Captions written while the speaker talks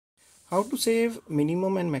How to save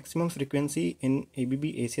minimum and maximum frequency in ABB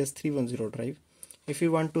ACS310 drive. If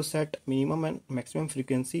you want to set minimum and maximum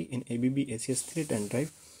frequency in ABB ACS310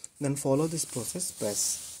 drive, then follow this process.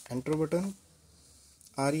 Press enter button,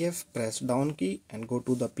 REF, press down key and go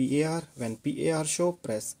to the PAR. When PAR show,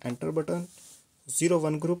 press enter button.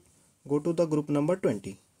 01 group, go to the group number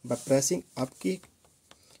 20. By pressing up key,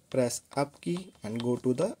 press up key and go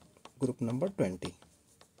to the group number 20.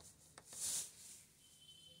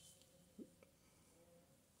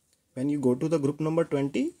 When you go to the group number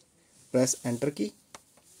 20, press enter key.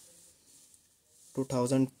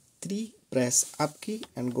 2003, press up key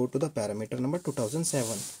and go to the parameter number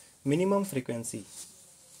 2007. Minimum frequency.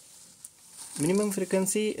 Minimum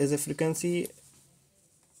frequency is a frequency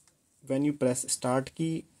when you press start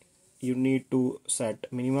key. You need to set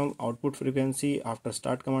minimum output frequency after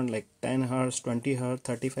start command, like 10 Hz, 20 Hz,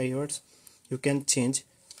 35 Hz. You can change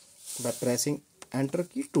by pressing enter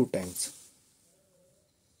key 2 times.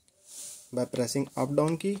 By pressing up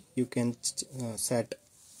down key, you can set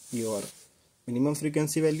your minimum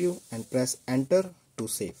frequency value and press enter to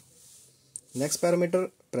save. Next parameter,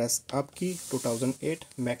 press up key 2008,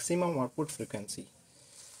 maximum output frequency.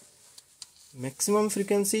 Maximum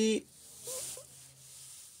frequency,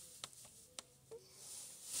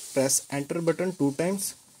 press enter button 2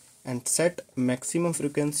 times and set maximum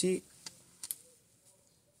frequency.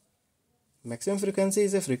 Maximum frequency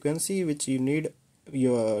is a frequency which you need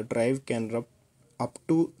your drive can run up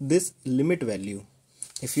to this limit value.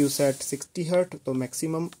 If you set 60 Hz, the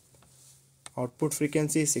maximum output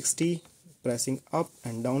frequency is 60. Pressing up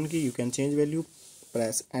and down key, you can change value.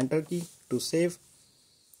 Press enter key to save.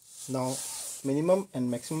 Now minimum and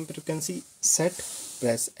maximum frequency set.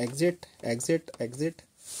 Press exit, exit, exit.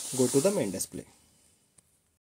 Go to the main display.